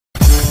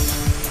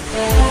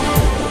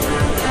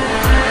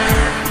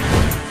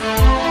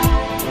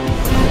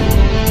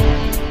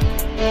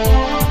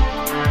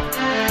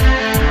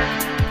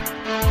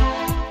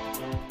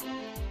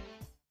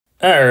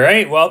All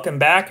right, welcome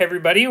back,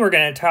 everybody. We're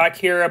going to talk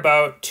here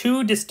about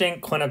two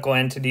distinct clinical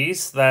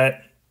entities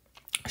that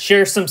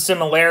share some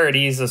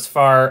similarities as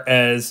far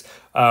as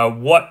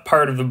what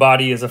part of the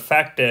body is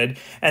affected,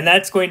 and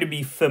that's going to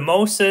be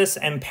phimosis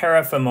and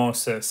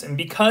paraphimosis. And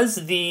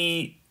because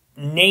the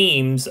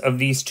names of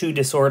these two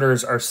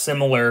disorders are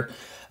similar,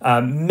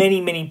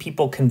 many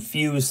people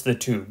confuse the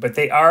two, but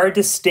they are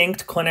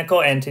distinct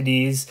clinical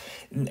entities,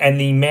 and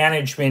the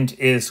management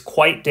is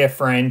quite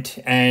different,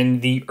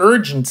 and the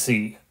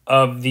urgency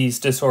of these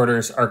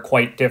disorders are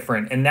quite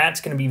different, and that's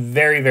going to be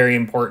very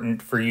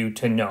important for you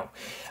to know.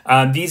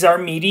 These are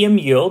medium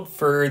yield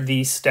for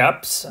these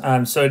steps,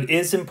 so it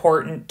is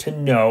important to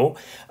know.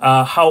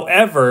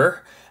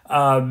 However,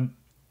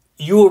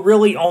 you will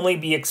really only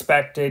be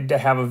expected to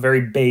have a very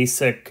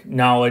basic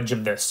knowledge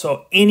of this.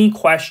 So any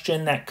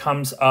question that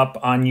comes up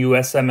on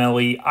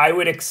USMLE, I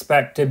would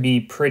expect to be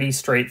pretty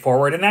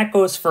straightforward, and that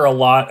goes for a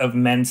lot of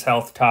men's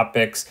health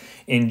topics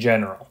in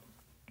general,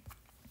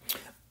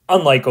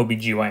 unlike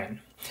OBGYN.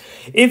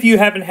 If you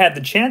haven't had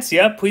the chance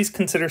yet, please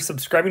consider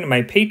subscribing to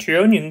my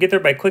Patreon. You can get there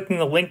by clicking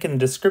the link in the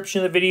description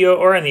of the video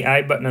or on the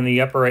I button on the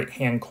upper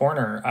right-hand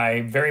corner. I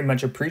very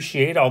much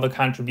appreciate all the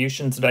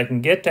contributions that I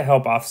can get to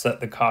help offset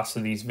the cost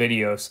of these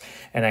videos,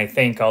 and I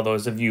thank all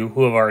those of you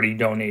who have already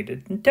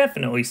donated.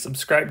 Definitely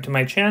subscribe to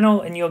my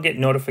channel, and you'll get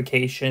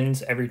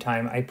notifications every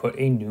time I put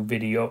a new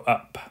video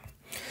up.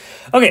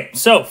 Okay,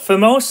 so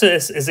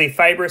phimosis is a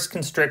fibrous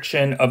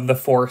constriction of the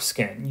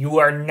foreskin. You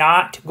are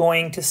not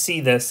going to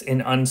see this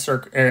in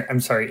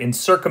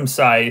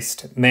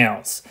circumcised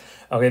males.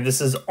 Okay, this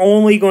is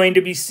only going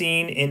to be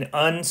seen in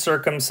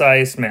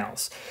uncircumcised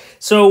males.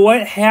 So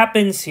what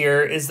happens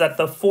here is that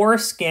the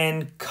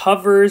foreskin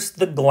covers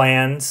the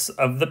glands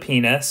of the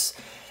penis,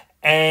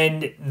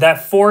 and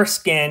that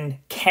foreskin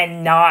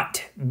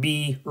cannot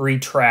be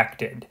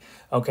retracted.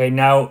 Okay,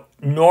 now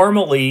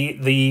normally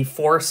the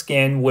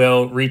foreskin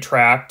will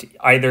retract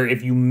either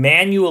if you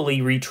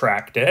manually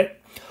retract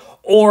it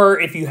or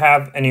if you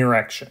have an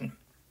erection.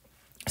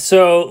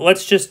 So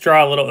let's just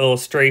draw a little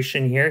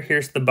illustration here.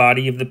 Here's the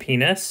body of the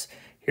penis.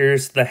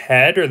 Here's the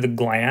head or the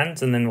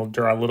glands, and then we'll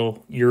draw a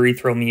little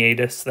urethral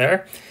meatus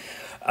there.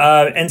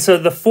 And so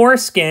the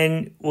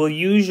foreskin will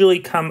usually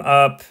come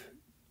up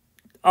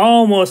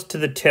almost to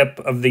the tip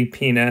of the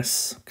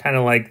penis, kind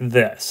of like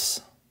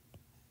this.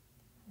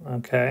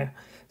 Okay,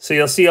 so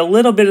you'll see a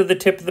little bit of the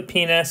tip of the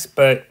penis,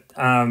 but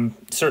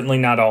certainly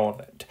not all of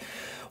it.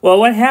 Well,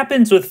 what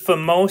happens with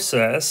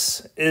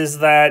phimosis is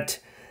that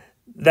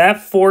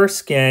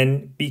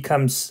foreskin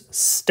becomes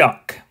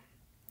stuck.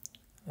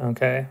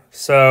 Okay,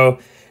 so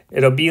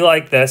it'll be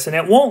like this, and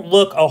it won't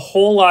look a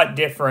whole lot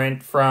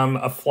different from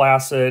a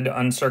flaccid,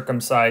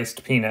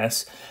 uncircumcised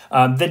penis.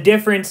 The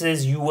difference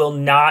is you will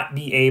not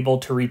be able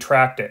to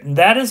retract it. And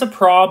that is a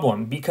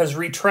problem because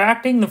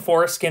retracting the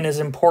foreskin is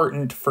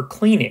important for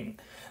cleaning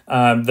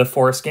the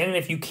foreskin. And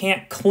if you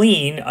can't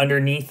clean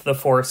underneath the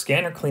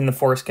foreskin or clean the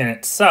foreskin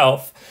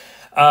itself,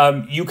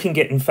 you can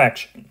get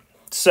infection.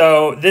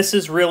 So this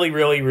is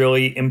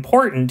really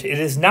important. It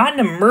is not an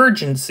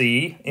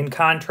emergency in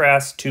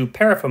contrast to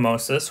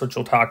paraphimosis, which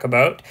we'll talk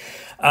about,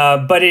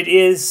 but it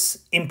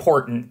is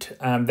important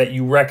that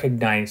you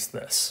recognize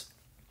this.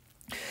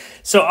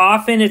 So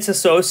often it's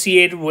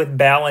associated with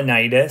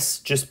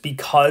balanitis just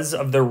because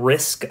of the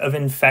risk of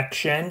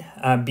infection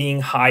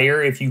being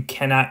higher if you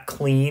cannot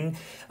clean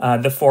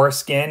the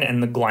foreskin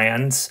and the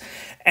glands.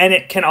 And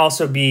it can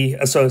also be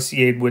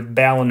associated with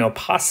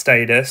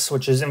balanopostitis,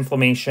 which is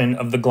inflammation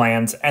of the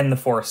glands and the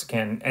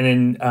foreskin. And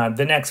in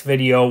the next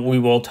video, we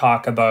will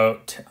talk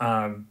about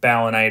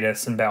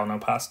balanitis and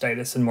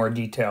balanopostitis in more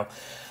detail.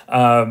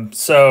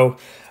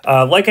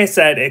 Like I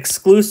said,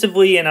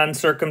 exclusively in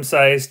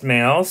uncircumcised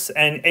males,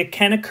 and it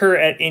can occur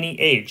at any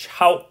age.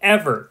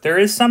 However, there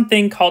is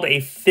something called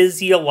a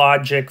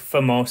physiologic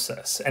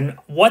phimosis. And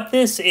what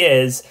this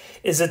is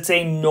it's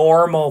a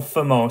normal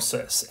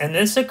phimosis. And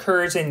this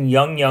occurs in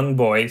young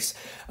boys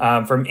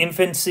from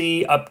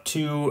infancy up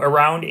to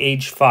around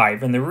age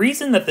 5. And the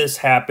reason that this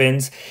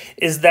happens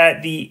is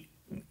that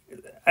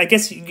I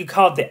guess you could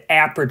call it the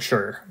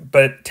aperture,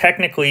 but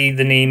technically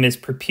the name is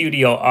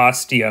prepudial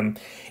ostium.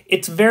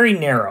 It's very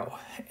narrow,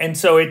 and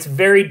so it's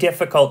very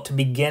difficult to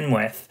begin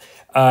with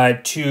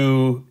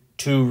to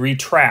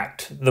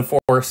retract the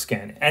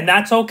foreskin, and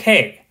that's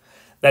okay.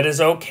 That is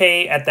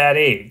okay at that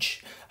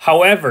age.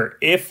 However,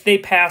 if they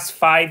pass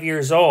 5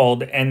 years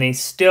old and they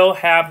still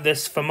have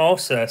this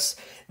phimosis,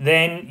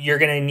 then you're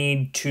going to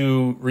need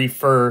to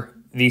refer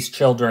these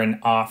children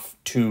off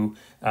to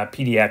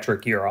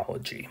pediatric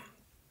urology.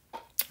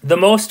 The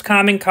most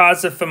common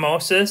cause of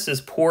phimosis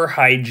is poor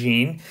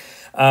hygiene.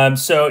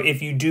 So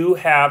if you do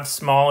have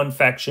small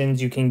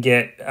infections, you can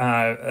get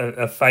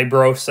a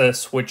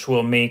fibrosis, which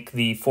will make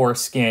the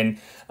foreskin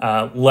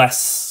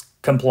less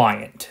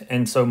compliant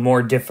and so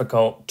more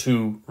difficult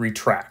to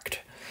retract.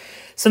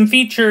 Some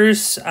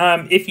features,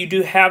 if you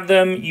do have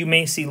them, you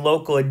may see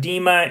local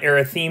edema,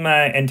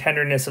 erythema, and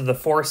tenderness of the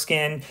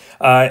foreskin,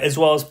 as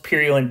well as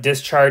purulent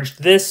discharge.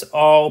 This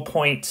all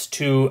points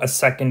to a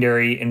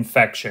secondary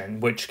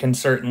infection, which can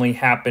certainly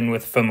happen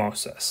with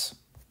phimosis.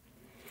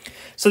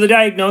 So the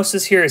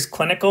diagnosis here is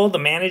clinical. The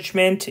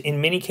management,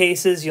 in many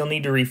cases, you'll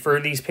need to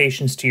refer these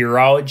patients to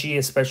urology,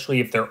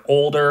 especially if they're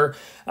older,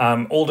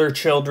 older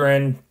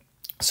children,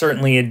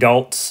 certainly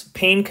adults.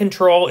 Pain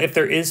control, if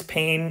there is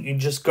pain, you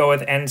just go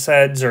with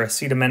NSAIDs or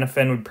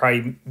acetaminophen would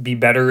probably be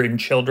better in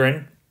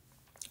children.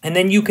 And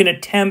then you can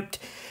attempt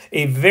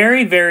a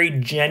very, very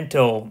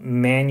gentle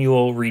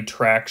manual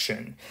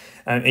retraction.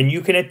 And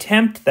you can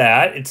attempt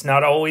that. It's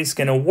not always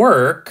going to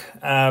work,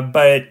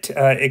 but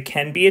it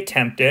can be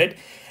attempted.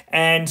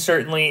 And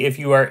certainly if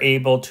you are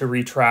able to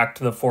retract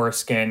the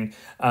foreskin,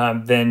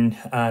 then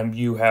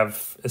you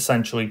have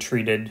essentially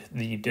treated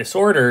the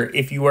disorder.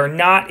 If you are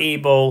not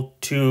able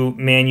to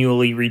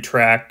manually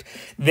retract,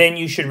 then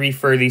you should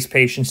refer these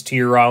patients to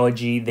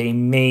urology. They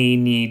may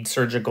need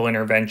surgical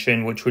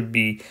intervention, which would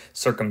be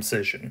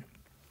circumcision.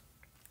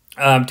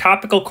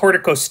 Topical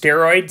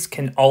corticosteroids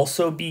can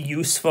also be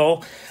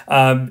useful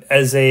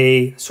as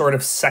a sort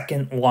of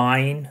second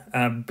line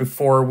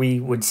before we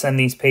would send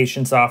these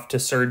patients off to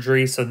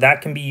surgery. So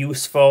that can be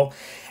useful.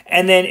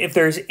 And then if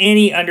there's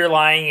any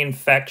underlying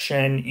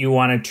infection, you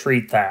want to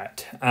treat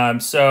that.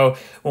 So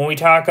when we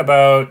talk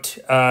about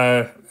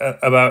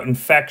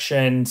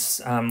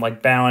infections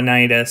like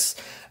balanitis,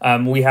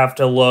 we have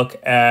to look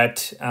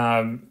at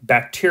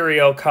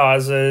bacterial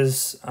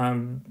causes,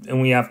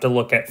 and we have to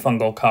look at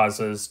fungal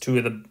causes, two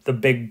of the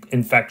big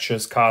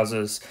infectious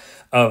causes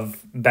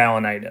of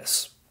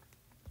balanitis.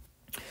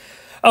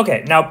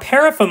 Okay, now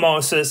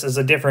paraphimosis is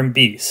a different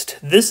beast.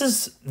 This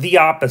is the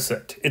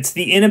opposite. It's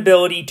the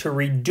inability to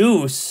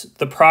reduce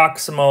the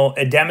proximal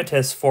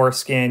edematous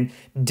foreskin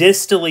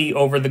distally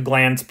over the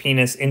glans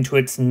penis into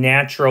its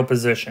natural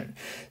position.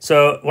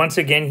 So once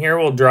again here,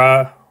 we'll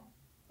draw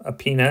a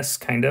penis,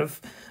 kind of.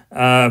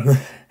 And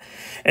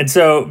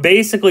so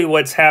basically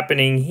what's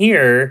happening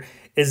here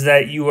is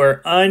that you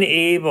are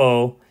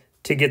unable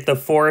to get the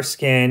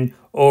foreskin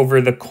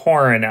over the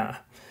corona.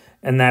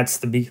 And that's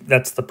the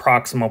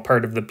proximal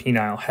part of the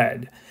penile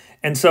head.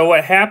 And so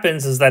what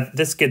happens is that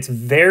this gets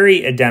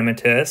very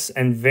edematous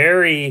and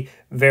very,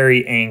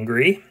 very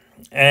angry,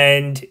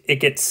 and it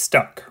gets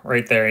stuck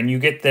right there. And you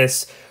get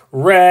this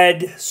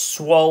red,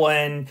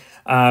 swollen,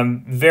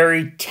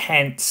 very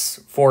tense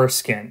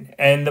foreskin.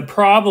 And the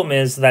problem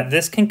is that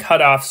this can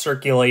cut off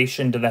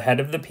circulation to the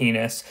head of the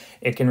penis.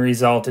 It can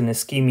result in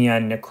ischemia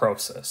and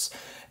necrosis.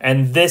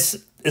 And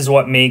this is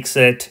what makes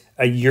it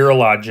a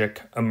urologic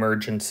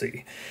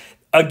emergency.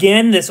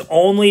 Again, this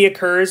only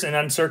occurs in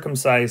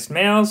uncircumcised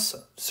males.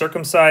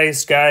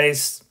 Circumcised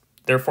guys,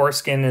 their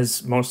foreskin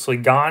is mostly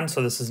gone,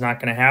 so this is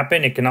not going to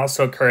happen. It can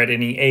also occur at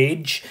any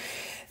age.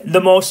 The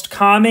most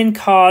common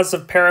cause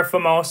of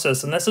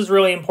paraphimosis, and this is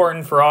really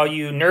important for all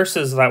you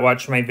nurses that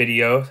watch my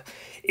video,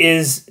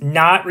 is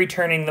not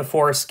returning the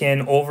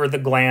foreskin over the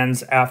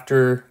glans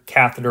after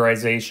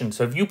catheterization.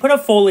 So if you put a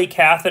Foley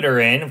catheter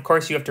in, of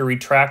course you have to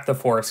retract the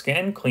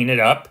foreskin, clean it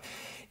up.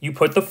 You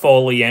put the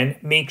Foley in,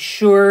 make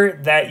sure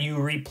that you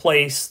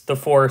replace the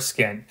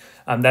foreskin.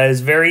 That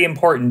is very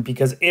important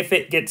because if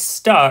it gets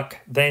stuck,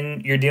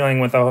 then you're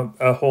dealing with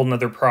a whole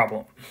nother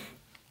problem.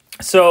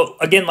 So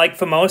again, like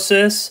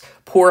phimosis,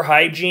 poor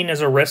hygiene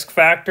is a risk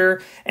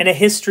factor, and a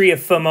history of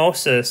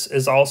phimosis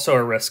is also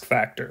a risk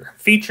factor.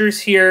 Features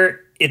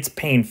here, it's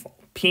painful.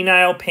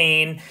 Penile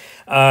pain,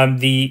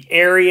 the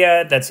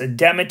area that's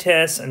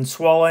edematous and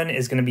swollen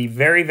is going to be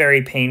very,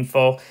 very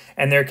painful,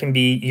 and there can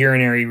be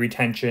urinary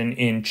retention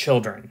in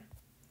children.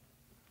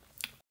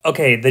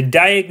 Okay, the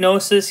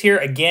diagnosis here,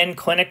 again,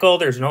 clinical.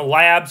 There's no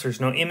labs, there's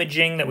no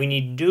imaging that we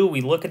need to do.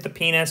 We look at the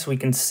penis, we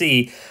can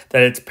see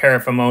that it's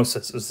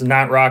paraphimosis. This is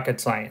not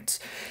rocket science.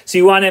 So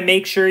you want to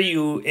make sure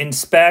you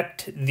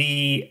inspect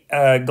the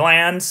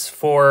glands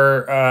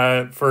for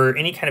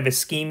any kind of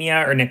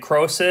ischemia or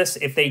necrosis.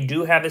 If they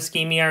do have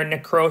ischemia or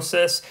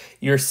necrosis,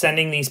 you're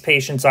sending these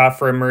patients off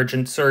for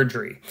emergent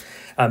surgery.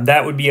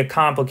 That would be a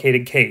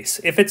complicated case.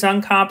 If it's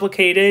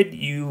uncomplicated,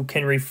 you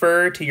can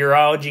refer to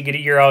urology, get a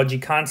urology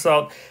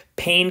consult.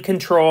 Pain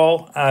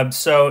control,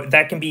 so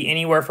that can be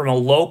anywhere from a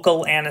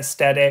local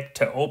anesthetic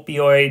to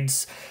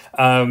opioids.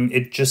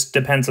 It just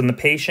depends on the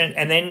patient.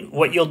 And then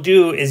what you'll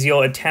do is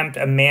you'll attempt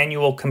a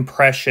manual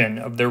compression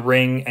of the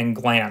ring and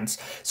glans.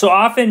 So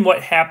often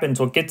what happens,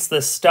 what gets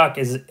this stuck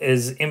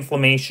is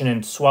inflammation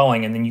and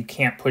swelling, and then you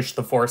can't push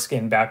the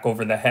foreskin back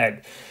over the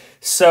head.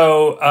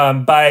 So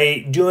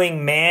by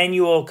doing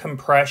manual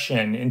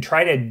compression and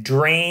try to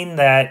drain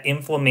that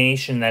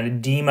inflammation, that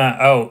edema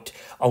out,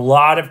 a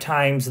lot of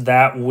times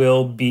that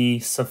will be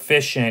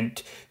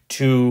sufficient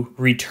to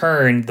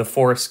return the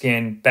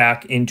foreskin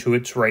back into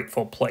its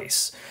rightful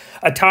place.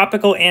 A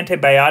topical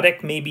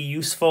antibiotic may be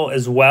useful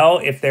as well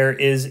if there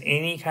is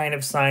any kind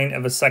of sign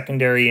of a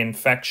secondary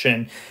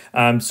infection,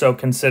 so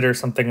consider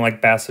something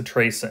like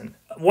bacitracin.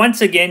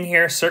 Once again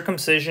here,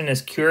 circumcision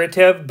is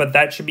curative, but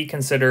that should be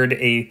considered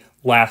a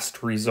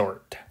last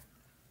resort.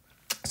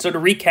 So to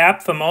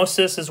recap,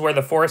 phimosis is where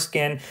the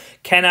foreskin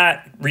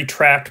cannot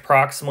retract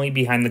proximally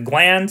behind the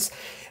glands.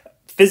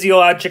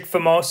 Physiologic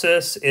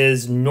phimosis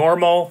is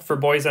normal for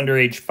boys under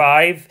age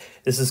 5.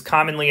 This is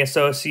commonly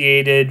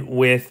associated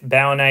with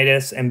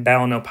balanitis and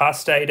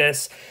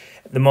balanopostitis.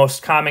 The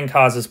most common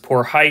cause is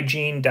poor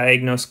hygiene.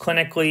 Diagnose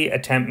clinically,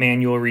 attempt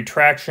manual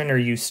retraction, or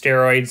use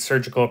steroids.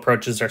 Surgical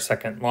approaches are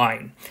second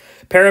line.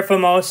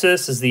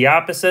 Paraphimosis is the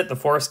opposite. The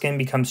foreskin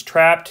becomes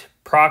trapped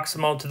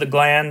proximal to the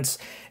glands,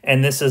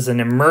 and this is an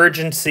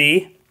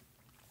emergency.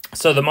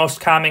 So the most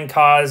common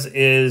cause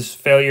is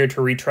failure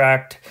to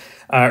retract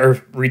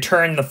or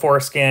return the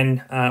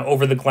foreskin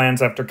over the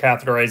glands after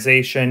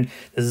catheterization.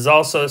 This is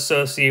also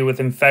associated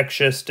with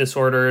infectious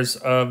disorders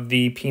of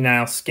the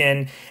penile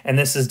skin, and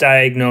this is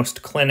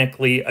diagnosed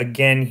clinically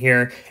again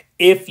here.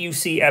 If you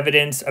see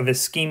evidence of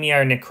ischemia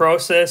or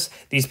necrosis,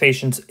 these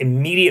patients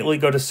immediately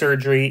go to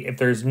surgery. If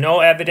there's no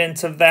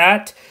evidence of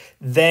that,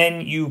 then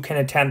you can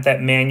attempt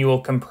that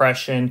manual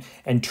compression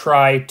and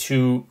try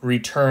to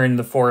return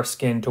the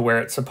foreskin to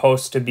where it's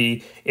supposed to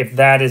be. If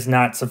that is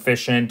not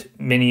sufficient,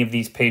 many of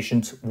these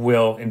patients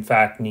will in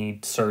fact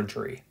need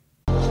surgery.